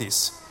be like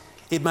this.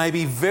 It may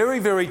be very,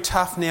 very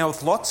tough now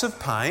with lots of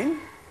pain.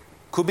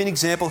 Could be an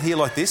example here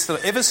like this,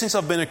 that ever since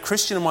I've been a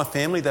Christian in my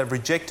family, they've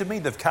rejected me,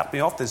 they've cut me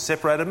off, they've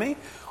separated me.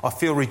 I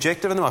feel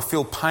rejected of them, I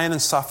feel pain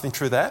and suffering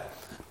through that.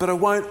 But it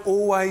won't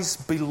always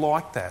be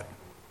like that.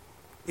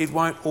 It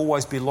won't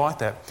always be like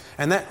that.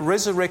 And that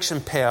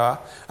resurrection power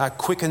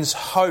quickens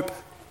hope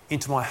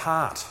into my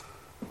heart.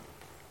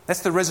 That's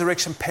the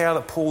resurrection power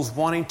that Paul's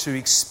wanting to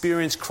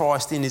experience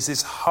Christ in, is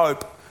this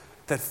hope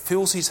that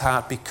fills his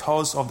heart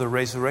because of the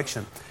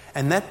resurrection.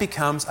 And that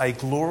becomes a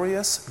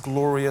glorious,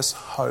 glorious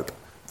hope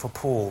for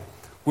Paul,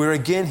 where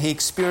again he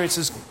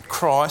experiences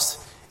Christ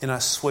in a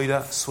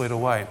sweeter, sweeter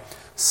way.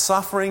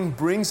 Suffering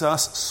brings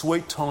us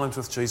sweet times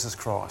with Jesus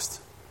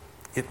Christ.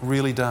 It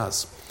really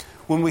does.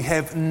 When we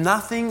have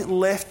nothing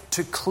left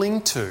to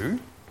cling to,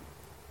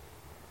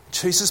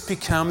 Jesus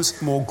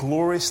becomes more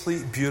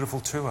gloriously beautiful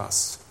to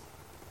us.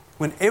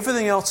 When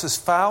everything else has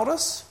failed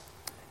us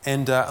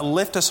and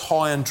left us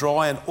high and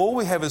dry, and all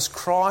we have is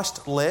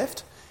Christ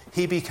left,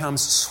 he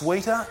becomes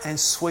sweeter and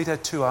sweeter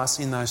to us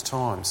in those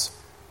times.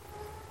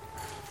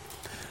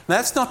 Now,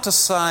 that's not to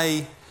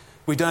say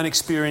we don't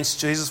experience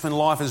Jesus when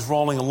life is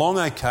rolling along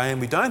okay and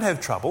we don't have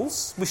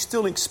troubles. We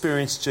still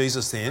experience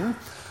Jesus then.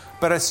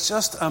 But it's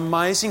just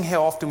amazing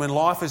how often when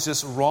life is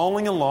just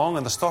rolling along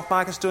and the stock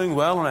market's doing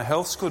well and our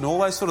health's good and all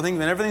those sort of things,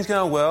 when everything's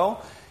going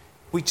well,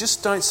 we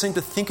just don't seem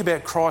to think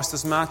about Christ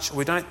as much.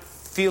 We don't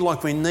feel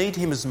like we need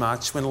him as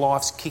much when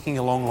life's kicking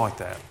along like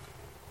that.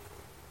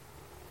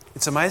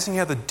 It's amazing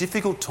how the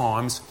difficult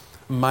times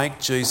make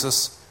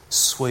Jesus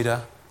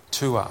sweeter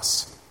to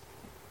us.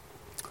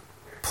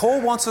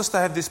 Paul wants us to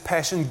have this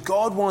passion.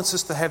 God wants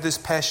us to have this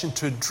passion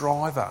to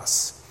drive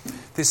us.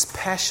 This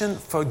passion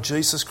for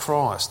Jesus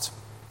Christ.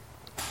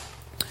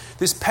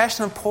 This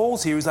passion of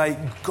Paul's here is a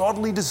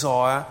godly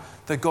desire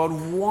that God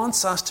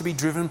wants us to be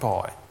driven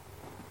by.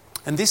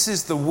 And this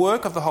is the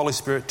work of the Holy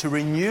Spirit to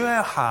renew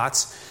our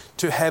hearts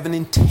to have an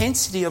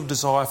intensity of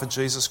desire for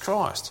Jesus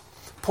Christ.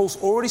 Paul's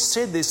already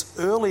said this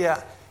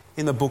earlier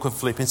in the book of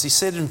Philippians. He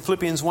said in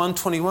Philippians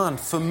 1:21,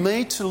 "For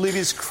me to live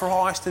is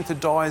Christ and to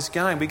die is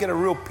gain." We get a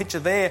real picture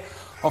there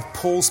of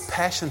Paul's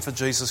passion for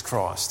Jesus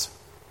Christ.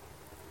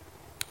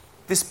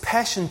 This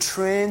passion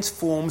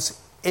transforms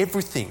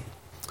everything.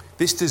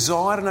 This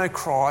desire to know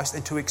Christ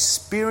and to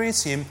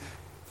experience him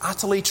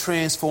utterly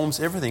transforms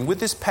everything. With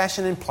this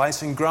passion in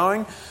place and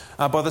growing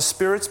by the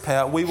Spirit's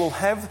power,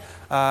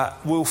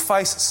 we'll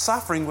face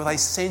suffering with a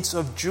sense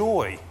of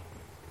joy,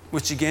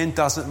 which again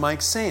doesn't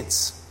make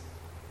sense.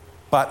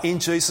 But in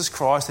Jesus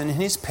Christ and in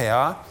His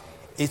power,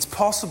 it's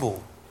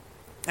possible.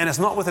 And it's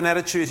not with an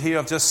attitude here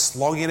of just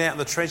slogging it out in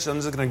the trenches, I'm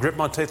just going to grip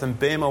my teeth and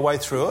bear my way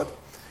through it.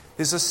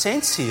 There's a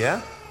sense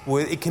here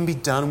where it can be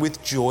done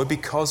with joy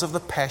because of the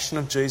passion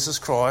of Jesus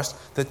Christ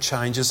that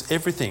changes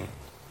everything.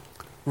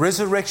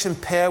 Resurrection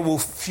power will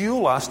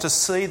fuel us to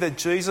see that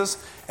Jesus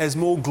as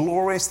more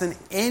glorious than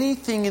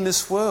anything in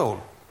this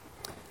world.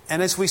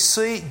 And as we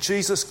see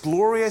Jesus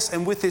glorious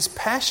and with this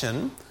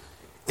passion,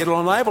 it'll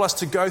enable us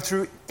to go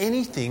through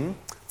anything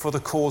for the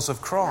cause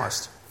of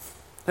Christ.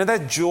 Now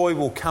that joy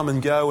will come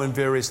and go in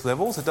various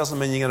levels. It doesn't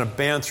mean you're going to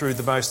bound through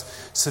the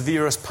most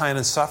severest pain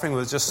and suffering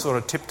with just sort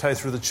of tiptoe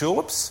through the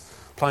tulips,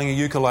 playing a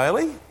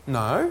ukulele.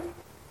 No.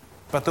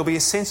 But there'll be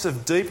a sense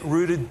of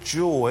deep-rooted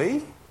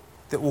joy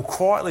that will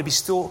quietly be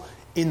still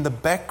in the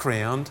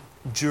background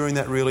during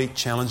that really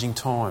challenging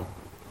time.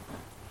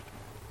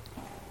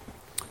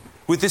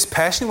 With this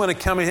passion, when it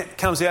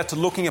comes out to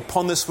looking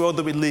upon this world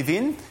that we live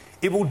in,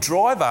 it will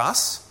drive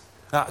us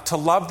to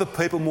love the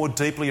people more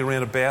deeply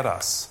around about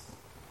us.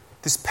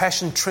 This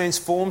passion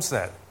transforms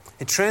that.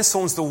 It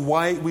transforms the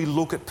way we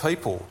look at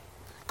people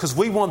because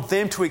we want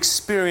them to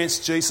experience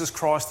Jesus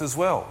Christ as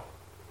well.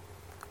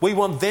 We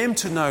want them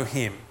to know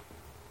Him.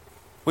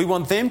 We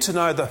want them to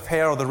know the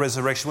power of the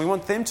resurrection. We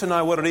want them to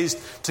know what it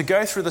is to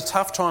go through the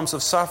tough times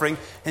of suffering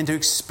and to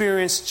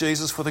experience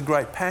Jesus with a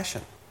great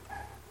passion.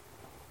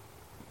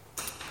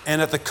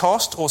 And at the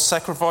cost or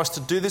sacrifice to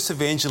do this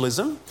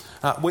evangelism,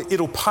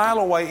 it'll pale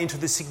away into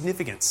the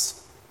significance.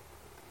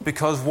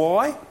 Because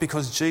why?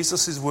 Because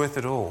Jesus is worth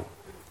it all.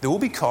 There will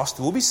be cost,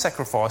 there will be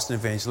sacrifice in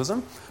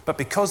evangelism, but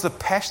because the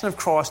passion of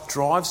Christ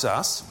drives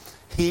us,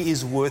 He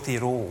is worthy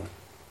it all.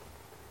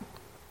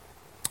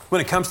 When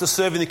it comes to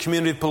serving the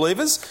community of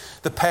believers,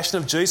 the passion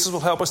of Jesus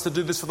will help us to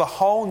do this with a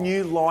whole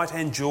new light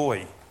and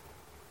joy.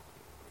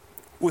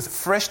 With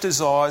fresh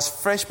desires,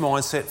 fresh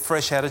mindset,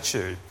 fresh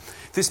attitude.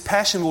 This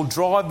passion will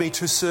drive me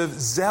to serve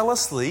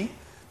zealously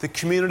the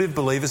community of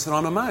believers that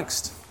I'm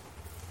amongst.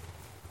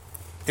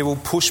 It will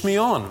push me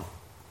on.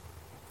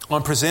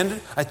 I'm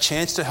presented a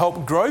chance to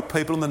help grow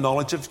people in the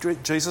knowledge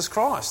of Jesus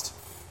Christ.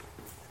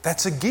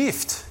 That's a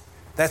gift.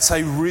 That's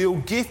a real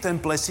gift and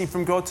blessing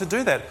from God to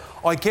do that.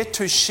 I get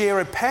to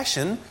share a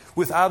passion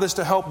with others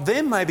to help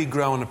them maybe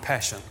grow in a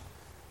passion.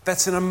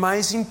 That's an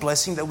amazing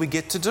blessing that we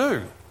get to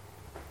do.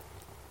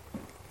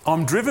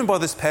 I'm driven by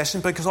this passion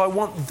because I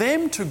want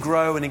them to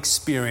grow and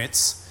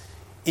experience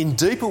in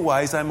deeper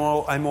ways a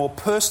more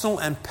personal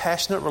and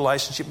passionate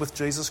relationship with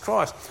Jesus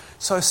Christ.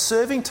 So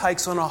serving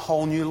takes on a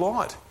whole new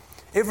light.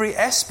 Every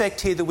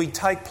aspect here that we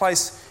take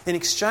place in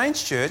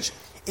Exchange Church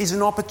is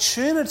an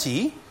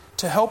opportunity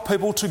to help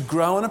people to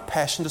grow in a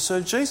passion to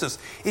serve Jesus.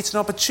 It's an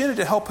opportunity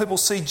to help people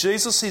see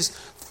Jesus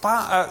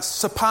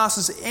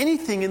surpasses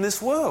anything in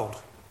this world.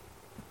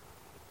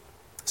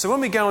 So when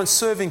we go and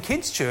serve in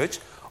Kids Church,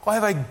 I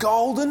have a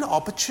golden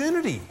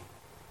opportunity.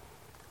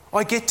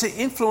 I get to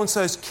influence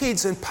those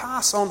kids and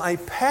pass on a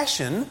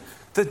passion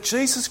that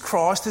Jesus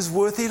Christ is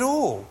worth it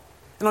all.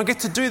 And I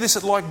get to do this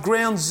at like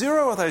ground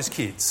zero of those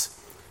kids.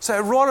 So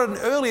right at an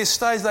earlier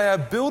stage, they are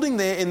building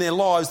there in their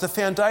lives the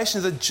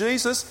foundation that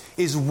Jesus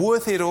is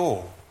worth it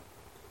all.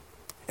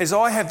 As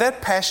I have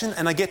that passion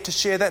and I get to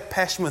share that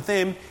passion with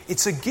them,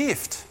 it's a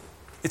gift.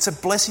 It's a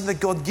blessing that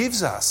God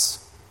gives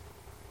us.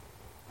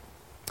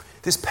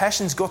 This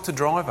passion's got to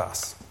drive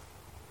us.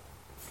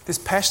 This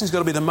passion's got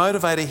to be the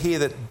motivator here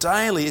that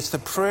daily it's the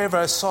prayer of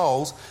our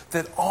souls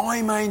that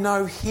I may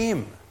know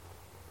Him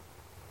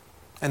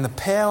and the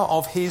power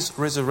of His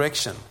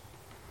resurrection.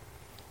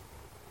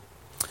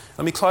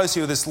 Let me close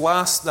here with this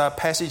last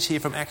passage here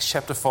from Acts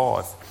chapter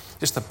 5.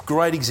 Just a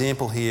great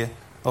example here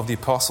of the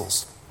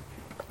apostles.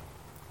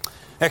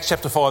 Acts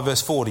chapter 5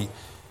 verse 40.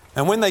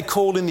 And when they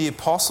called in the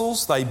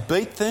apostles, they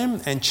beat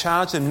them and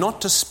charged them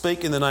not to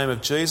speak in the name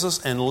of Jesus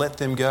and let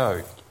them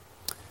go.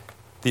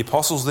 The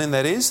apostles then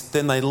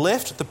they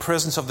left the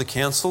presence of the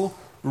council,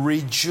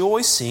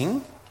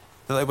 rejoicing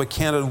that they were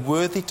counted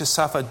worthy to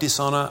suffer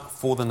dishonour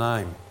for the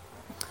name.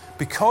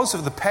 Because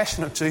of the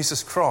passion of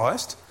Jesus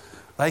Christ,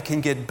 they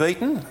can get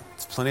beaten,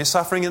 there's plenty of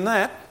suffering in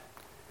that,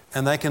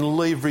 and they can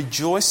leave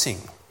rejoicing.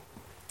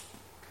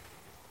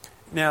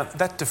 Now,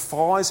 that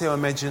defies our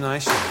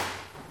imagination.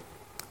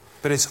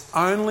 But it's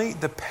only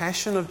the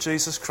passion of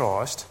Jesus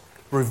Christ,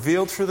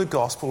 revealed through the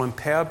gospel,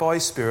 empowered by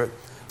His Spirit,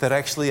 that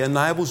actually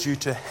enables you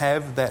to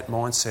have that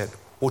mindset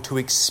or to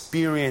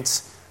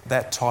experience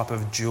that type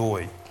of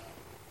joy.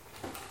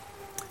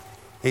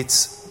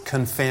 It's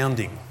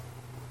confounding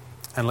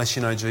unless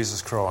you know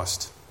Jesus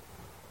Christ.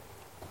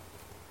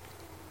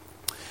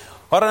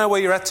 I don't know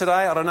where you're at today.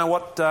 I don't know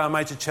what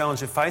major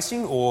challenge you're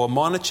facing or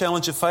minor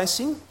challenge you're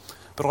facing,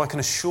 but I can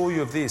assure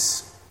you of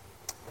this.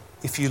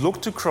 If you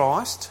look to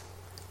Christ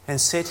and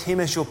set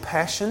Him as your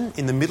passion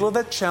in the middle of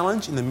that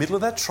challenge, in the middle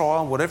of that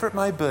trial, whatever it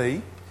may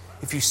be,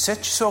 if you set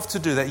yourself to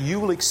do that, you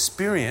will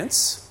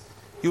experience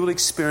you will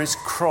experience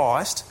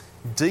Christ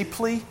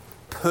deeply,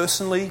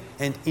 personally,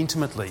 and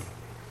intimately.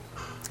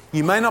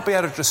 You may not be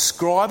able to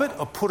describe it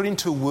or put it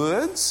into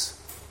words,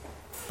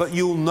 but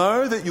you'll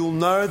know that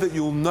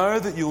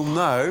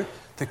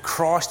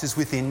Christ is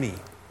within me.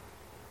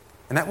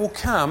 And that will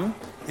come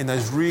in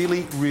those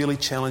really, really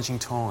challenging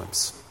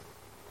times.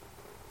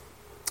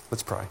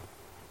 Let's pray.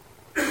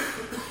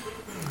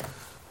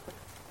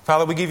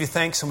 Father, we give you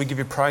thanks and we give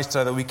you praise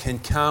today that we can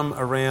come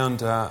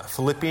around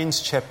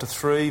Philippians chapter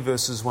 3,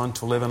 verses 1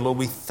 to 11. Lord,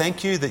 we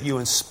thank you that you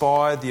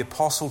inspired the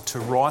apostle to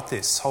write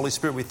this. Holy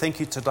Spirit, we thank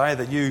you today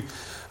that you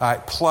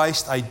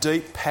placed a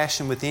deep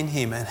passion within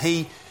him, and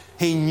he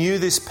knew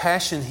this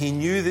passion, he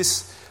knew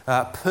this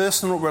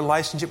personal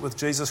relationship with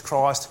Jesus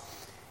Christ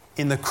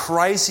in the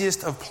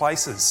craziest of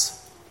places.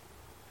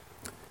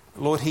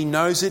 Lord, he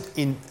knows it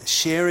in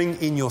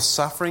sharing in your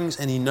sufferings,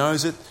 and he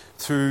knows it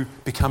through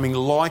becoming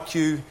like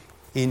you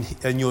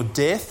in your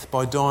death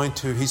by dying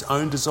to his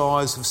own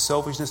desires of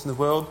selfishness in the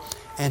world,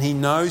 and he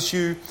knows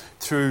you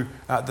through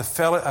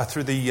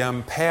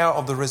the power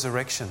of the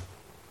resurrection.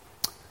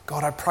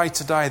 God, I pray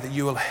today that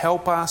you will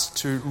help us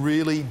to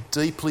really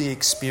deeply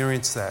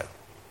experience that.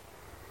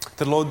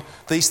 That, Lord,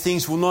 these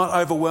things will not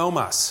overwhelm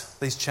us,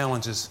 these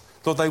challenges.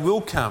 Lord, they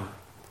will come,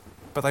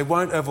 but they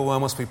won't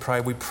overwhelm us, we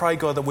pray. We pray,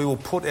 God, that we will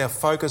put our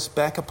focus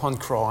back upon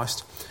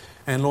Christ,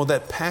 and, Lord,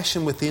 that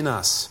passion within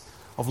us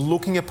of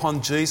looking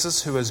upon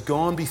Jesus, who has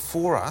gone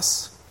before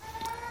us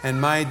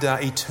and made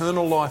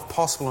eternal life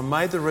possible and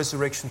made the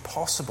resurrection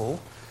possible,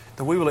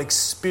 that we will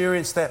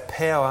experience that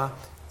power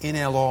in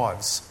our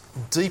lives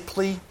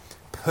deeply,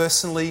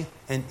 personally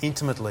and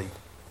intimately.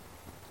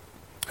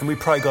 And we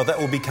pray, God, that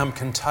will become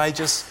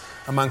contagious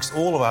amongst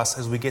all of us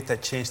as we get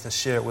that chance to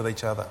share it with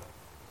each other.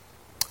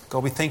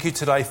 God, we thank you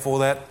today for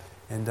that,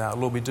 and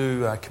Lord, we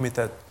do commit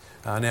that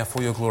now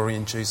for your glory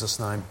in Jesus'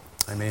 name.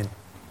 Amen.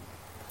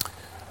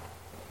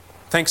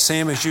 Thanks,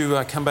 Sam, as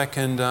you come back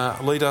and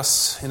lead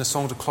us in a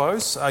song to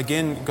close.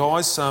 Again,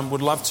 guys,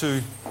 would love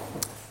to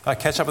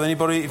catch up with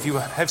anybody. If you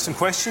have some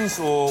questions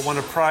or want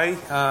to pray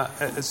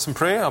some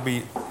prayer, I'll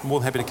be more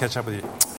than happy to catch up with you.